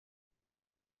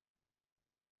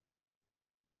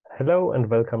Hello and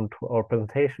welcome to our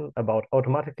presentation about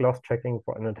automatic gloss checking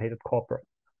for annotated corpora.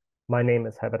 My name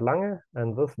is Herbert Lange,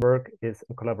 and this work is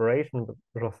in collaboration with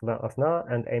Jocelyn Aznar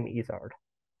and Isard.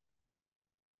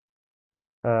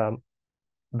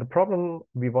 The problem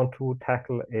we want to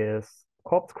tackle is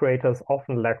corpus creators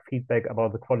often lack feedback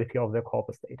about the quality of their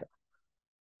corpus data.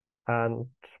 And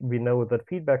we know that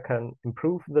feedback can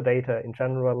improve the data in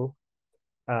general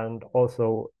and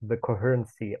also the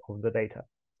coherency of the data.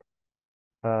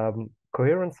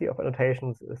 Coherency of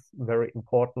annotations is very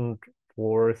important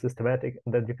for systematic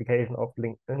identification of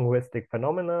linguistic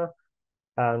phenomena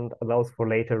and allows for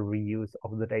later reuse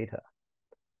of the data.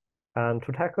 And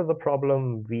to tackle the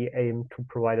problem, we aim to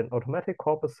provide an automatic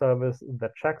corpus service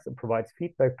that checks and provides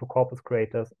feedback to corpus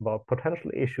creators about potential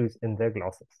issues in their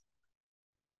glosses.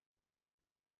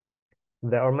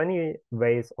 There are many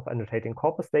ways of annotating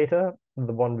corpus data.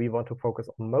 The one we want to focus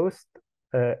on most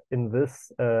in this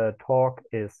talk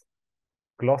is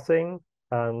glossing,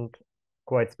 and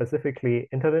quite specifically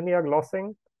interlinear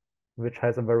glossing, which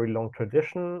has a very long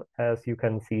tradition, as you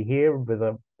can see here, with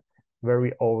a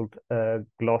very old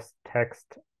glossed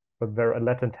text, where a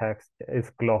Latin text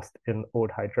is glossed in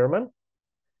Old High German.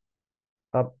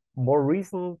 A more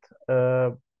recent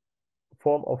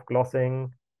form of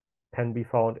glossing can be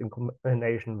found in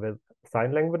combination with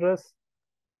sign languages,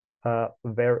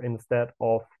 where instead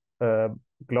of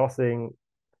glossing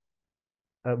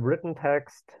written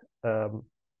text,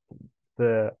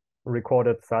 the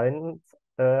recorded signs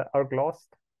are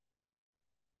glossed.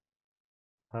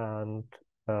 And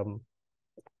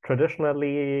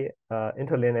traditionally,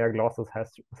 interlinear glosses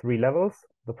has 3 levels.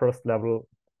 The first level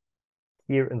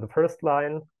here in the first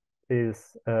line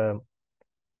is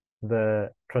the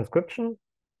transcription,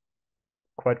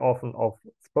 quite often of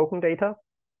spoken data.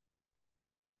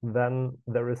 Then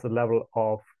there is a level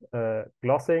of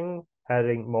glossing,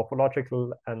 adding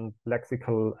morphological and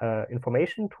lexical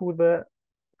information to the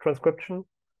transcription.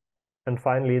 And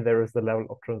finally, there is the level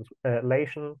of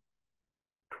translation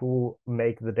to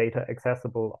make the data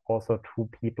accessible also to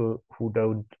people who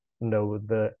don't know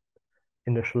the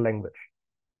initial language.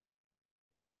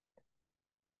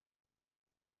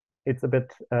 It's a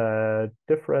bit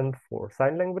different for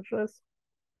sign languages.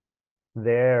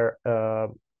 Their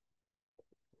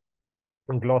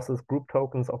glosses group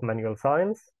tokens of manual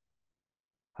signs.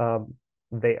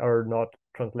 They are not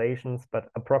translations, but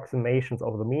approximations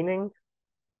of the meaning.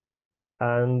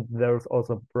 And there's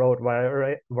also a broad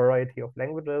variety of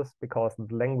languages, because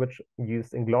the language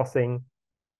used in glossing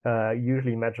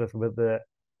usually matches with the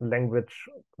language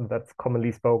that's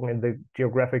commonly spoken in the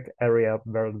geographic area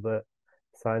where the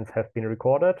signs have been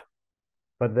recorded.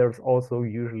 But there's also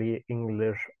usually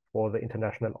English for the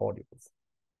international audience.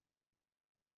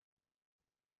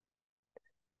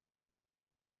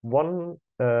 One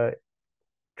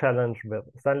challenge with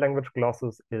sign language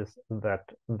glosses is that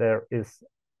there is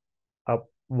a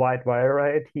wide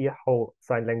variety how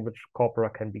sign language corpora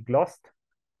can be glossed,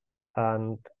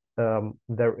 and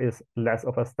there is less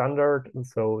of a standard.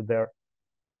 So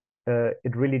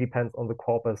it really depends on the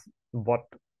corpus what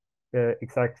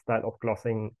exact style of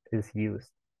glossing is used.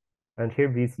 And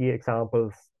here we see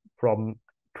examples from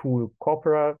 2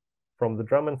 corpora, from the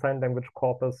German sign language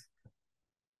corpus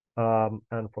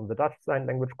and from the Dutch sign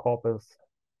language corpus,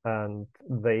 and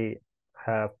they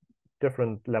have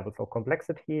different levels of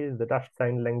complexity. The Dutch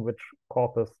sign language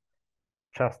corpus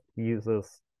just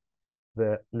uses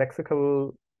the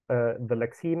lexical, the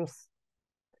lexemes,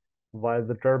 while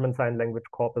the German sign language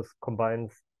corpus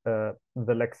combines the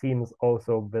lexemes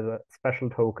also with special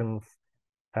tokens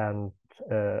and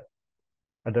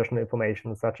additional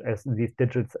information, such as these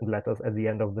digits and letters at the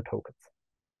end of the tokens.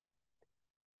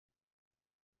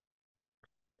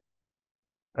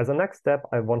 As a next step,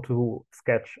 I want to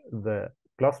sketch the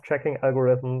gloss checking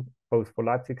algorithm, both for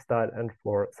Leipzig style and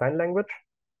for sign language.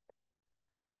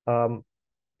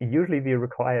 Usually we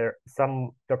require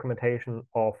some documentation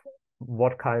of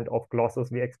what kind of glosses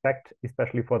we expect,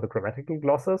 especially for the grammatical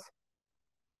glosses.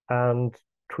 And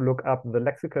to look up the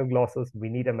lexical glosses, we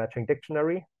need a matching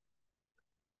dictionary.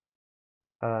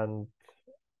 And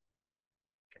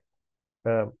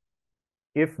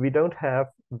if we don't have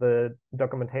the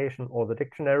documentation or the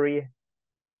dictionary,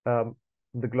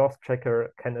 the gloss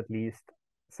checker can at least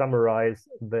summarize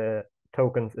the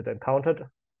tokens it encountered.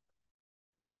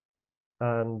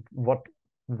 And what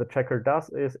the checker does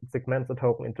is it segments the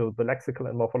token into the lexical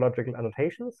and morphological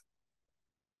annotations.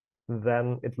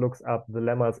 Then it looks up the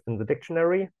lemmas in the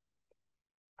dictionary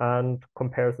and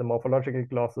compares the morphological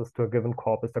glosses to a given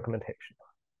corpus documentation.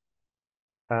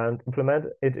 And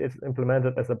it is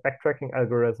implemented as a backtracking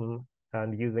algorithm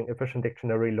and using efficient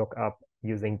dictionary lookup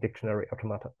using dictionary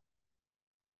automata.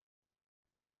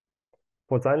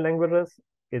 For sign languages,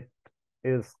 it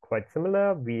is quite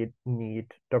similar. We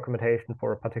need documentation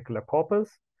for a particular corpus,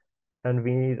 and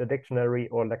we need a dictionary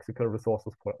or lexical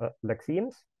resources for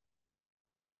lexemes.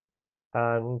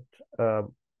 And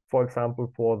for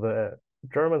example, for the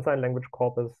German sign language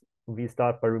corpus, we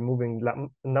start by removing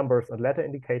numbers and letter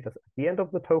indicators at the end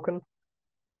of the token.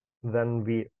 Then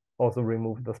we also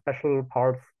remove the special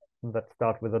parts that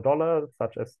start with a dollar,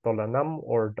 such as $num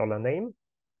or $name.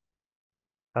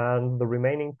 And the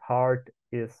remaining part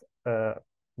is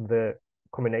the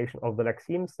combination of the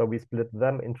lexemes. So we split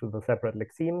them into the separate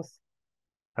lexemes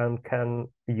and can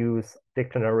use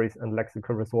dictionaries and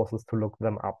lexical resources to look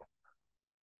them up.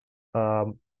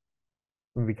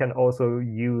 We can also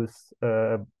use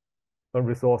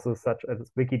resources such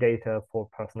as Wikidata for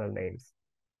personal names.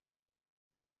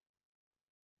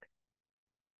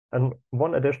 And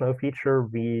one additional feature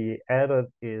we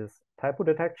added is typo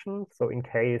detection. So in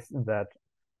case that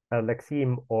a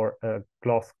lexeme or a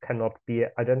gloss cannot be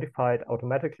identified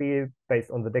automatically based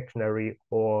on the dictionary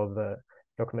or the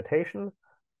documentation,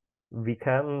 we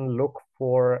can look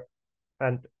for,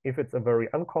 and if it's a very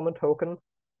uncommon token,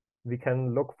 we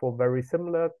can look for very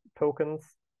similar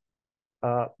tokens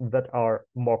that are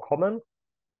more common.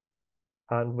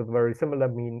 And with very similar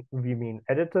we mean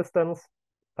edit distance.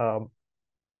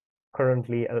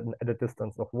 Currently at an edit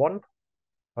distance of 1.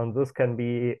 And this can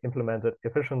be implemented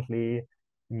efficiently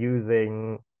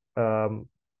using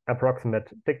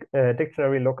approximate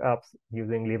dictionary lookups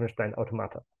using Levenstein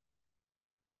automata.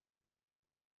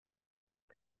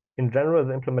 In general,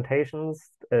 the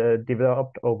implementations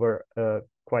developed over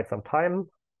quite some time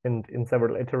and in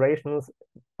several iterations,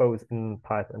 both in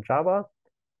Python and Java.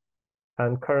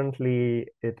 And currently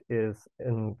it is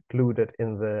included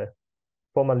in the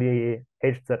formerly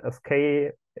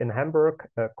HZSK in Hamburg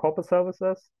corpus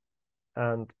services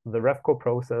and the RefCo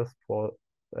process for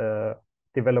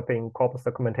developing corpus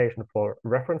documentation for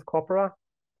reference corpora.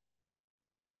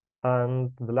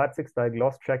 And the Leipzig style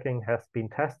gloss checking has been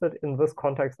tested in this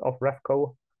context of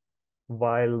RefCo,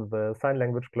 while the sign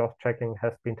language gloss checking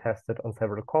has been tested on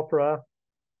several corpora.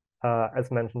 As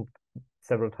mentioned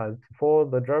several times before,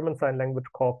 the German sign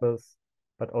language corpus,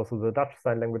 but also the Dutch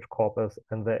sign language corpus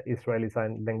and the Israeli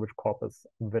sign language corpus,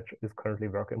 which is currently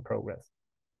work in progress.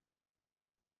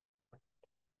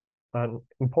 An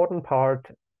important part,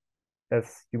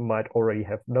 as you might already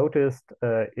have noticed,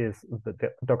 is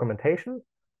the documentation.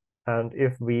 And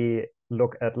if we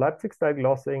look at Leipzig style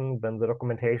glossing, then the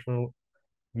documentation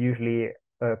usually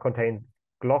contains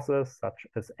glosses such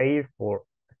as A for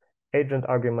agent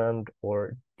argument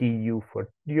or DU for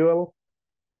dual.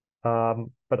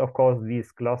 But of course,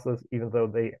 these glosses, even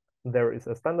though there is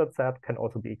a standard set, can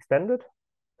also be extended.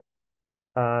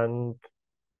 And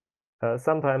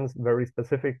sometimes very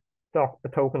specific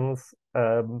tokens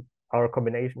are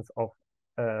combinations of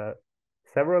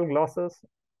several glosses.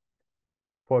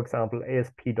 For example,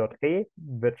 ASP.A,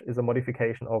 which is a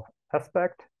modification of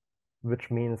aspect, which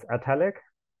means italic.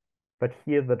 But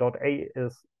here the .A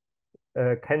is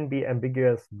can be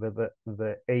ambiguous with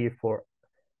the A for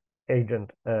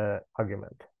agent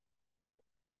argument.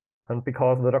 And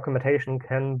because the documentation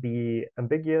can be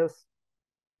ambiguous,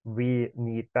 we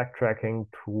need backtracking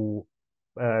to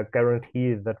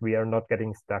guarantee that we are not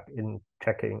getting stuck in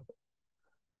checking.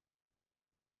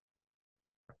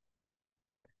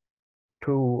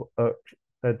 To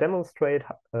demonstrate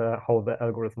how the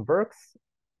algorithm works,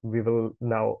 we will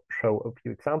now show a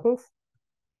few examples.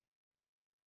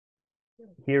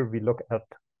 Here we look at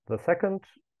the second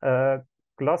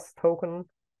gloss token,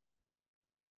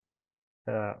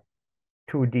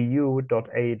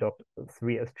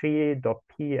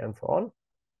 2du.a.3sg.p and so on.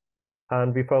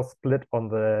 And we first split on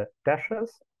the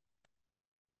dashes,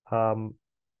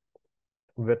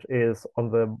 which is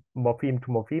on the morpheme to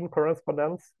morpheme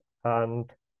correspondence.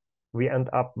 And we end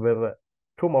up with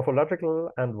 2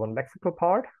 morphological and 1 lexical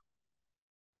part.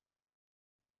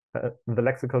 The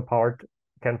lexical part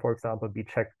can, for example, be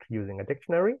checked using a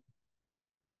dictionary.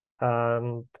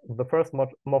 And the first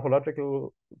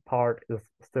morphological part is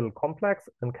still complex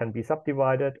and can be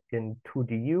subdivided in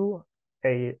 2du,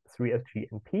 a, 3sg,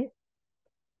 and p.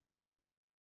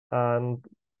 And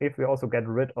if we also get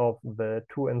rid of the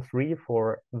 2 and 3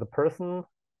 for the person,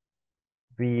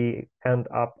 we end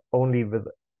up only with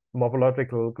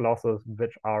morphological glosses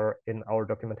which are in our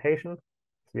documentation.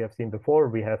 As we have seen before,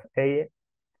 we have A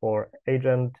for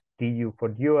agent, DU for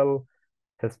dual,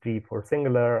 SG for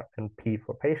singular, and P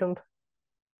for patient,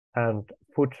 and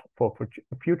foot for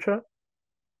future.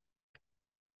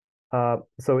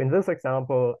 So in this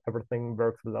example, everything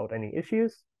works without any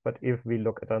issues. But if we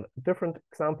look at a different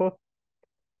example,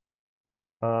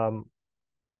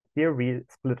 Here we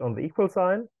split on the equal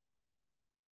sign.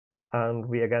 And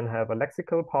we again have a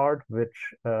lexical part,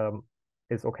 which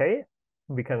is okay.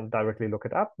 We can directly look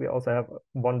it up. We also have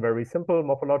one very simple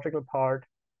morphological part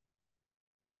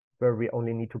where we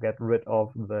only need to get rid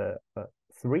of the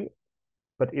 3.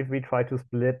 But if we try to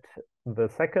split the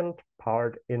second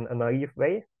part in a naive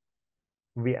way,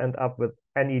 we end up with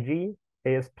NEG,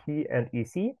 ASP, and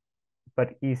EC.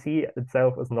 But EC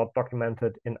itself is not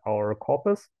documented in our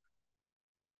corpus.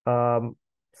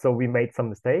 So we made some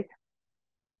mistake.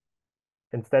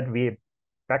 Instead, we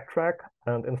backtrack,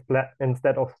 and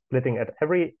instead of splitting at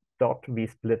every dot, we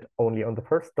split only on the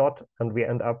first dot, and we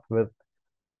end up with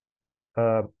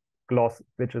a gloss,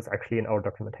 which is actually in our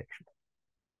documentation.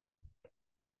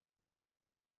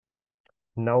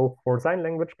 Now, for sign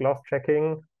language gloss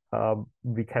checking,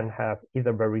 we can have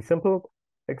either very simple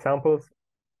examples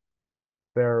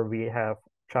where we have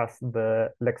just the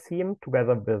lexeme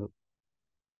together with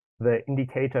the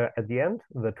indicator at the end,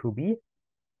 the 2b.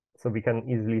 So we can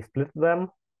easily split them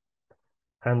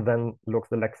and then look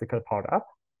the lexical part up.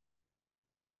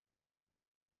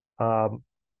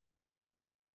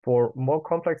 For more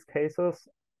complex cases,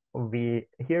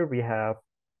 here we have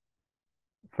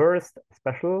first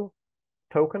special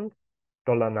token,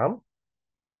 $num.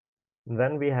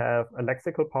 Then we have a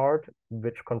lexical part,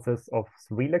 which consists of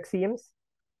 3 lexemes.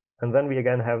 And then we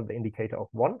again have the indicator of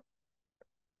 1.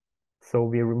 So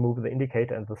we remove the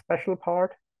indicator and the special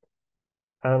part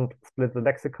and split the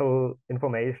lexical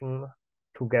information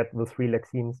to get the 3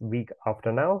 lexemes week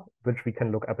after now, which we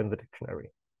can look up in the dictionary.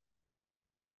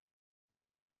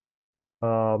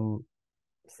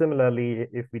 Similarly,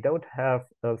 if we don't have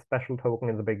a special token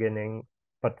in the beginning,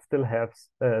 but still have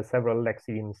several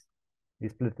lexemes, we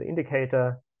split the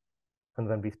indicator, and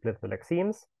then we split the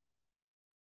lexemes.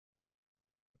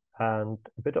 And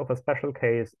a bit of a special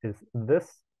case is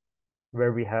this,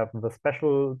 where we have the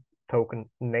special token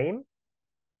name.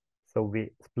 So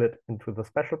we split into the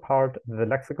special part, the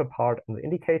lexical part, and the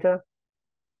indicator.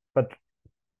 But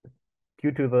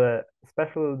due to the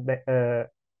special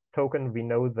token, we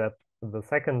know that the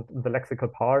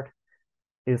lexical part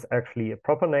is actually a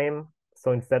proper name.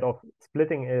 So instead of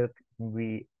splitting it,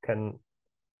 we can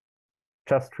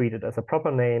just treat it as a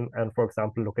proper name and, for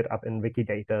example, look it up in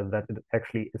Wikidata that it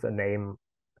actually is a name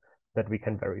that we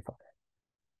can verify.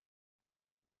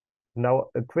 Now,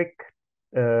 a quick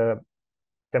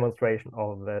demonstration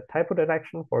of the typo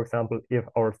detection. For example, if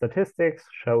our statistics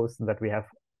shows that we have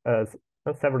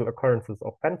several occurrences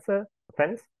of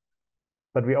fence,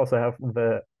 but we also have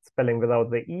the spelling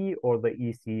without the E or the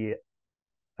EC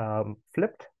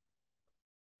flipped,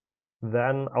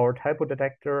 then our typo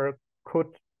detector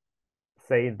could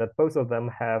say that both of them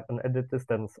have an edit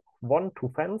distance of 1 to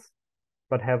fence,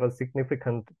 but have a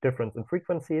significant difference in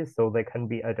frequencies, so they can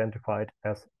be identified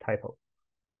as typo.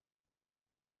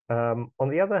 On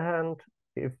the other hand,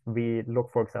 if we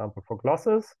look, for example, for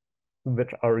glosses,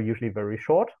 which are usually very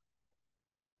short,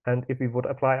 and if we would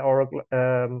apply our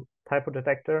typo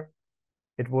detector,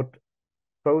 it would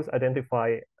both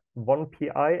identify 1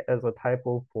 PI as a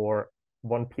typo for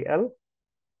 1 PL,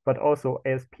 but also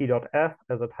ASP.F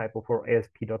as a typo for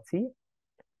ASP.C.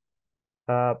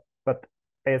 But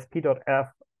ASP.F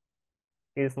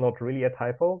is not really a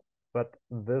typo, but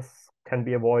this can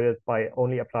be avoided by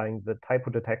only applying the typo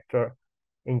detector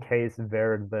in case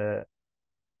where the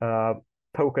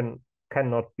token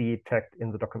cannot be checked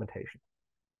in the documentation.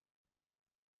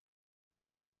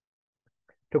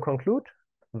 To conclude,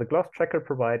 the gloss checker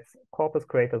provides corpus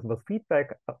creators with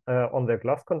feedback on their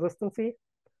gloss consistency.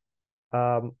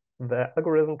 The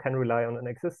algorithm can rely on an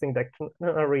existing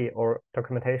dictionary or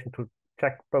documentation to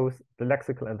check both the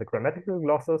lexical and the grammatical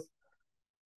glosses.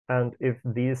 And if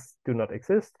these do not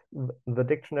exist, the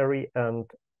dictionary and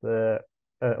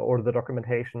or the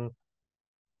documentation,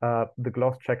 the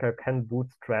gloss checker can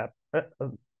bootstrap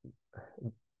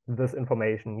this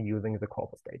information using the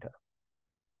corpus data.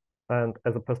 And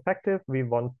as a perspective, we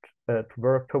want to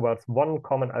work towards one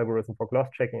common algorithm for gloss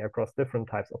checking across different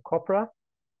types of corpora.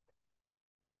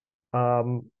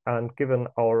 And given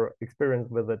our experience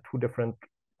with the 2 different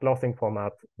glossing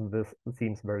formats, this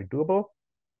seems very doable.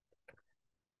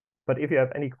 But if you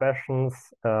have any questions,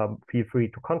 feel free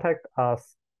to contact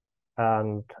us.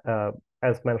 And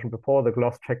as mentioned before, the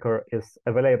gloss checker is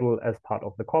available as part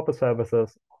of the corpus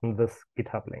services on this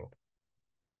GitHub link.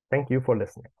 Thank you for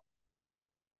listening.